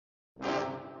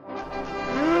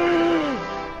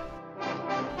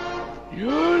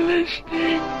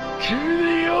listening to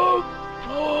the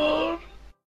YoGPoD.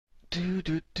 Do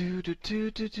do do do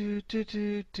do do do do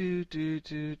do do do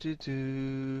do do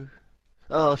do.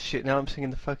 Oh shit! Now I'm singing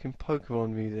the fucking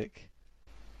Pokemon music.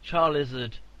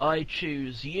 Charlizard, I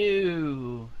choose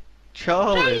you.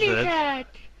 Charlizard.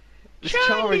 It's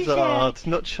Charizard,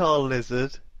 not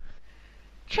Charlizard.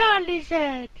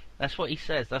 Charlizard. That's what he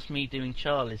says. That's me doing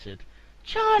Charlizard.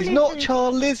 Charlizard. It's not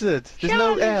Charlizard. There's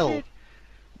no L.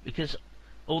 Because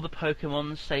all the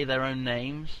Pokemons say their own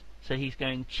names, so he's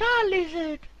going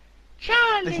Charlizard.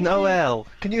 Charlizard. There's no L.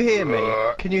 Can you hear me?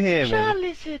 Can you hear me?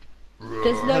 Charlizard.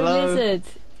 There's no Hello? lizard.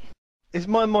 Is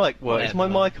my mic work? Is my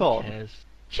mic Who on? cares?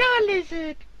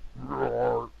 Charlizard.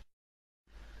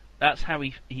 That's how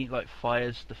he like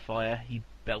fires the fire. He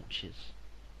belches.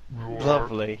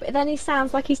 Lovely. But then he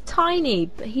sounds like he's tiny,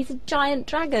 but he's a giant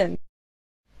dragon.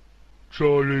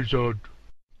 Charlizard.